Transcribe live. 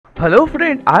Hello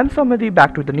friend, I'm Samadhi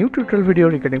back with a new tutorial video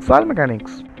regarding soil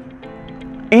mechanics.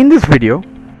 In this video,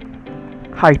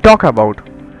 I talk about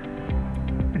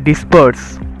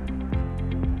dispersed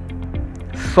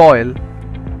soil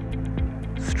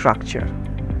structure.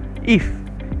 If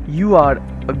you are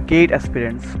a GATE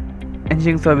aspirant,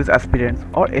 engineering service aspirant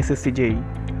or SSC JE,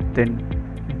 then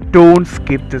don't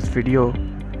skip this video.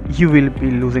 You will be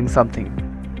losing something.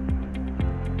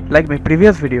 Like my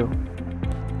previous video,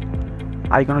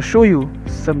 I'm gonna show you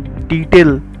some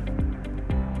detailed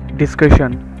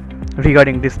discussion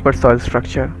regarding dispersed soil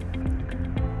structure.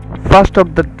 First,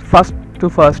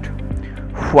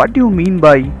 what do you mean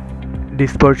by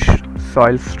dispersed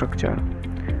soil structure?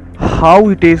 How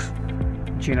it is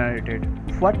generated?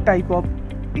 What type of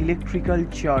electrical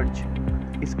charge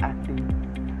is acting?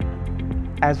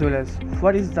 As well as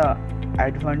what is the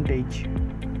advantage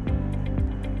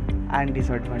and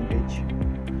disadvantage?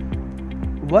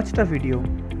 Watch the video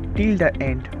till the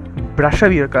end, brush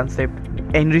up your concept,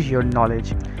 enrich your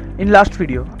knowledge. In last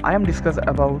video, I am discussed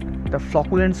about the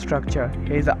flocculent structure.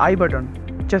 Here is the I button.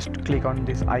 Just click on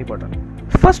this I button.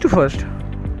 First,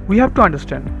 we have to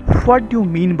understand what do you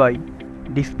mean by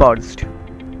dispersed.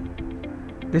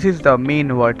 This is the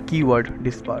main word, keyword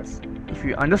dispersed. If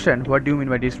you understand what do you mean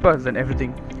by dispersed, then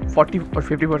everything 40 or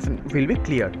 50% will be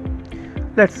clear.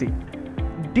 Let's see.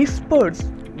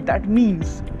 Dispersed, that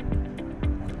means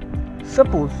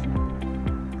suppose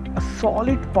a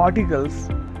solid particles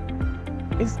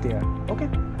is there, okay,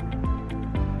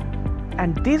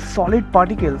 and these solid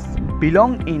particles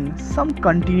belong in some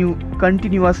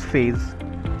continuous phase.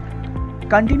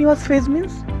 Continuous phase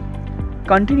means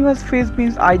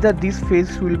either this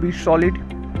phase will be solid,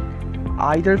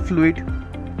 either fluid,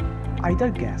 either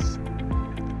gas.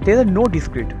 There are no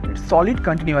discrete, it's solid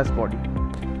continuous body.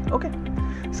 Okay,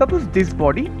 suppose this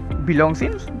body belongs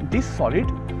in this solid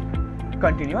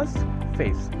continuous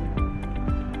phase.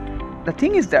 The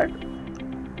thing is that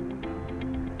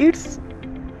its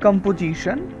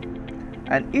composition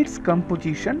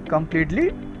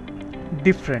completely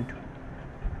different.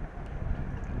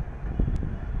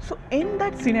 So in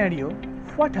that scenario,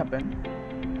 what happened?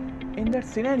 In that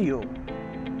scenario,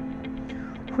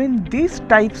 when these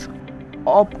types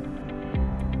of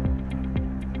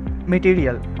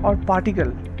material or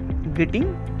particle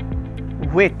getting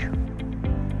wet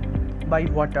by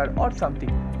water or something,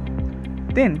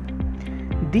 then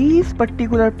these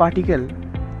particular particle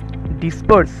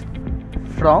disperse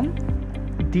from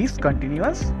this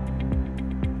continuous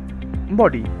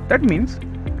body. That means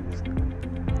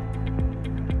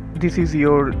this is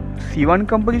your C1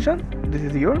 composition, this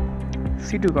is your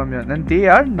C2 composition, and they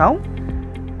are now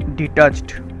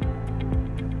detached.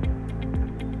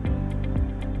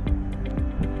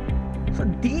 So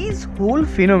this whole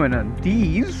phenomenon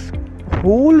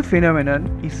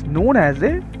is known as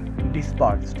a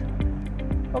dispersed.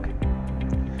 Okay,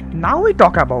 now we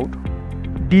talk about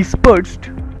dispersed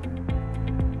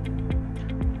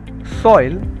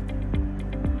soil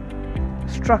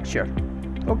structure.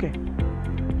 Okay,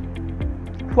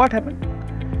 what happened?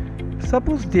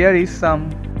 Suppose there is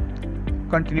some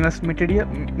continuous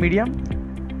medium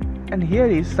and here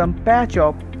is some patch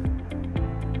of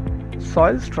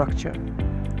soil structure.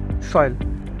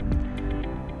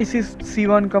 This is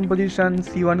C1 composition,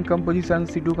 C2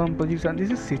 composition, this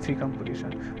is C3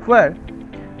 composition, where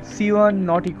C1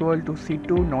 not equal to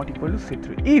C2 not equal to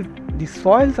C3. If the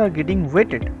soils are getting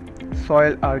wetted,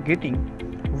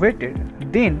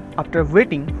 then after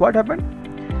wetting, what happened?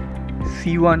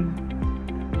 C1,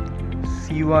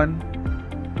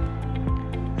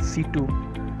 C2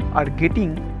 are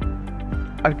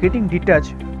getting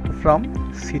detached from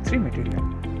C3 material.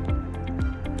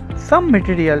 Some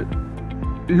material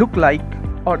look like,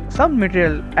 or some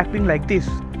material acting like this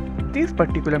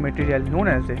particular material known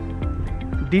as a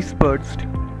dispersed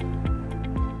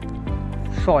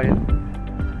soil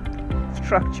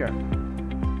structure.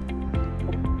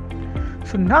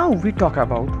 So now we talk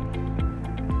about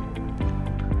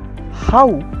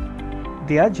how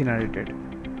they are generated.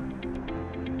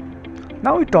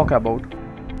 Now we talk about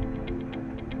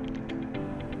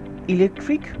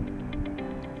electric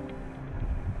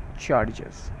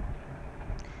charges.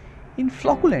 In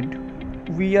flocculent,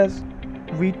 we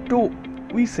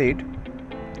said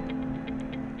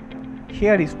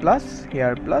here is plus,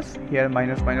 here minus, here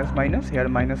minus.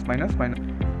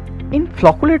 In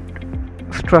flocculent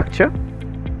structure,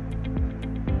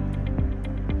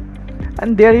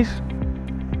 and there is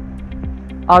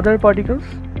other particles,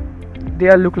 they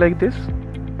are look like this.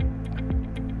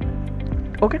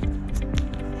 Okay,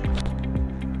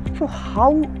 so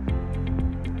how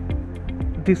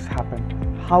this happen?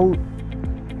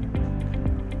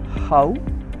 how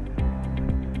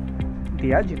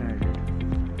they are generated.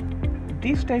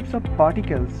 These types of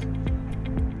particles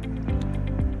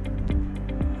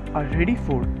are ready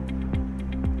for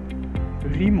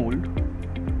remold.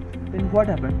 Then what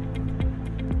happened?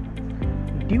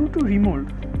 Due to remold,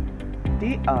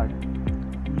 they are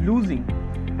losing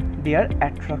their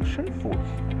attraction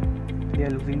force.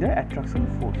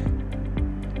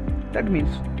 That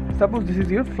means, suppose this is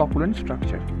your flocculent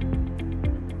structure,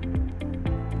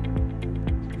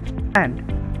 and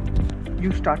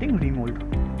you starting remold.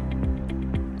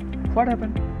 What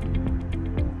happened?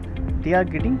 They are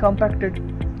getting compacted.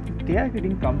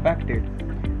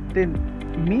 Then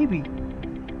maybe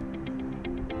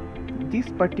this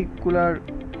particular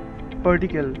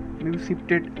particle maybe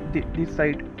shifted this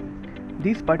side.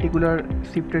 This particular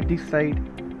shifted this side.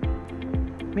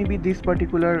 Maybe this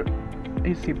particular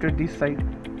is shifted this side.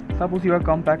 Suppose you are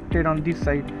compacted on this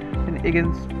side, then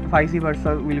again vice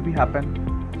versa will be happen.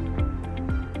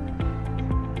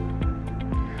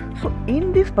 So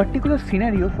in this particular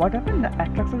scenario, what happened? The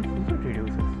attraction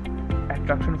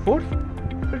force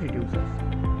reduces.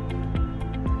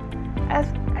 As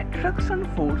attraction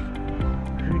force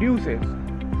reduces,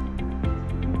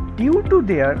 due to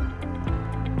their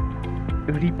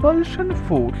repulsion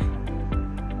force,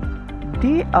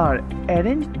 they are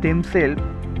arranged themselves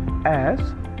as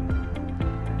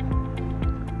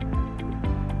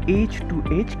edge to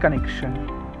edge connection.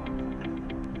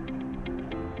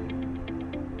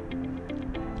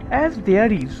 As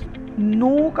there is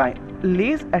no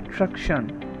less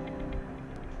attraction,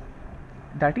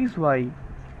 that is why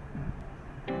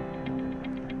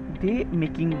they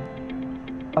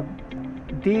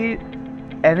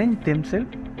arrange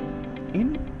themselves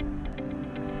in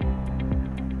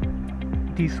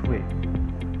this way,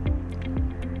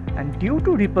 and due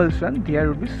to repulsion there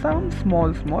will be some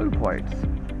small voids.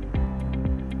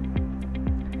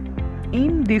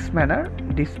 In this manner,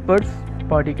 dispersed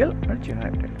particles are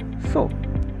generated. So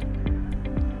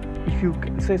if you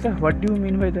say, sir, what do you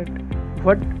mean by that?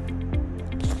 What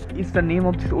is the name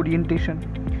of this orientation?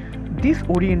 This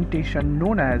orientation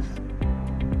known as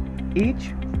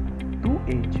edge to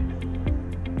edge.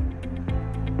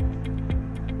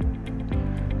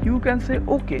 You can say,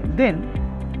 okay, then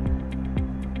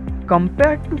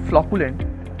compared to flocculent,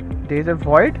 there is a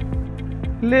void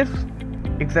less.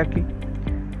 Exactly.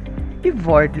 If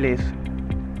void less,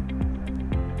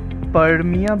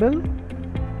 permeable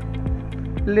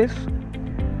less.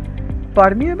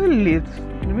 Permeable less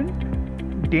means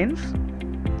dense,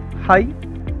 high.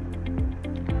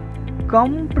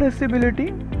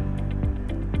 Compressibility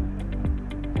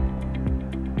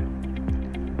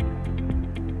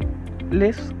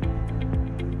less.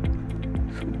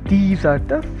 So these are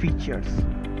the features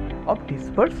of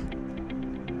dispersed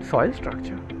soil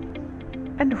structure.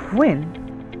 And when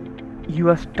you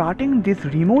are starting this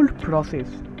remold process,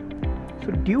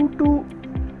 so due to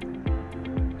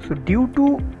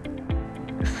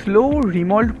slow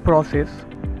remold process,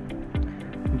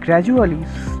 gradually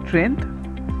strength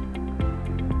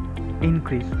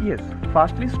increase. Yes,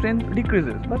 fastly strength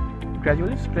decreases, but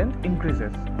gradually strength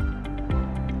increases.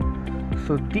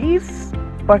 So this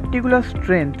particular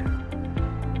strength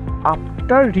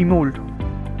after remold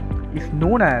is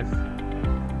known as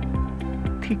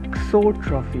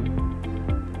thixotrophy.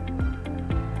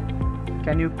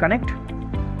 Can you connect?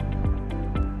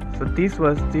 So this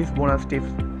was this bonus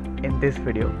tips in this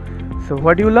video. So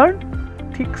what you learned?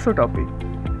 Thixotrophy.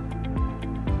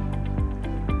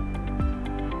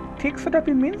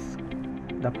 Thixotrophy means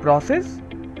the process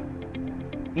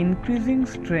increasing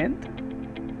strength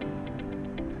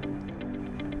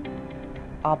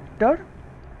after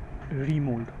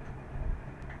remold.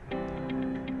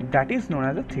 That is known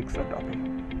as a thixotrophy.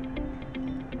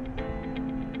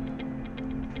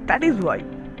 That is why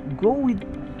go with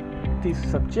this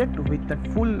subject with the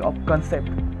full of concept.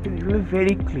 It will be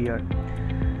very clear.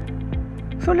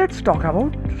 So let's talk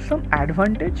about some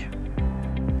advantage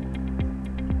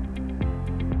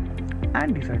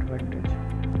and disadvantage.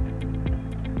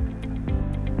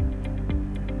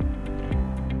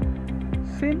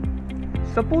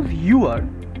 Suppose you are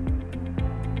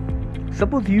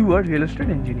real estate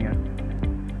engineer,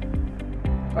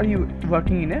 or you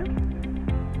working in a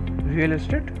real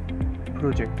estate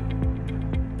project.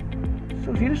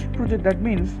 So real estate project, that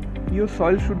means your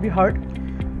soil should be hard,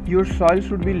 your soil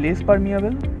should be less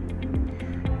permeable,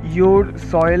 your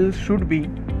soil should be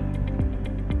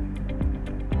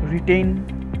retain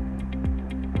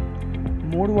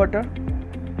more water,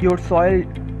 your soil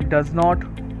does not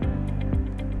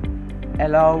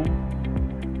allow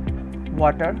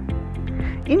water.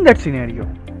 In that scenario,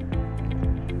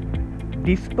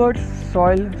 Dispersed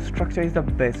soil structure is the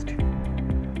best.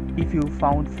 If you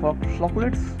found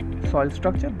flocculate soil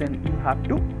structure, then you have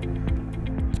to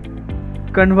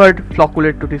convert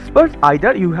flocculate to dispersed.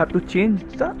 Either you have to change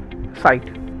the site.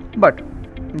 But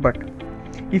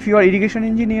if you are irrigation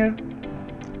engineer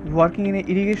working in an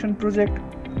irrigation project,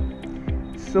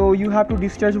 so you have to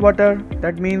discharge water.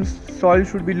 That means soil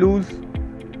should be loose,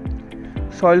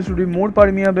 soil should be more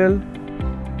permeable.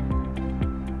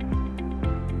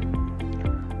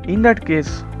 In that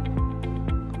case,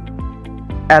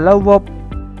 allow up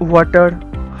water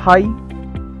high.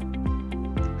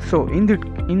 So in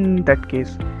that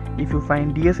case, if you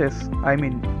find DSS, I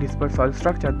mean dispersed soil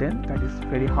structure, then that is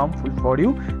very harmful for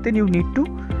you. Then you need to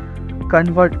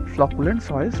convert flocculent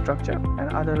soil structure,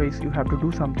 and otherwise you have to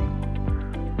do something.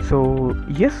 So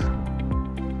yes,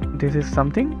 this is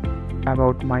something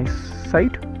about my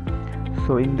site.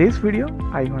 So in this video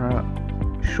I'm gonna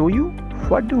show you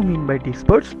what do you mean by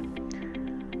dispersed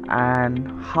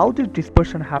and how this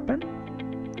dispersion happen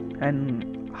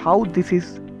and how this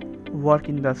is work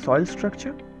in the soil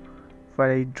structure,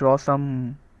 where I draw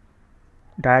some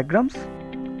diagrams,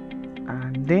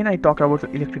 and then I talk about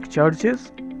the electric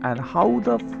charges and how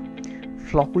the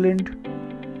flocculent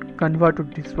convert to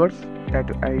dispersed, that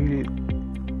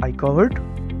I covered,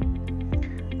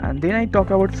 and then I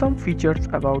talk about some features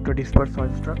about the dispersed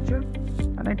soil structure,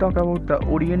 and I talk about the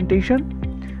orientation,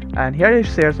 and here I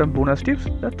share some bonus tips,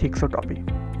 the thixotropy,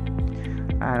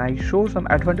 and I show some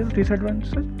advantages,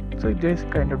 disadvantages. So if there is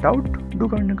kind of doubt, do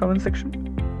comment in the comment section.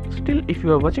 Still, if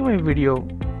you are watching my video,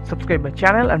 subscribe my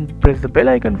channel and press the bell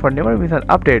icon for never miss an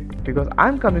update, because I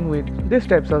am coming with this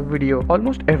types of video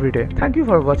almost every day. Thank you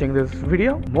for watching this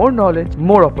video. More knowledge,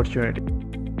 more opportunity.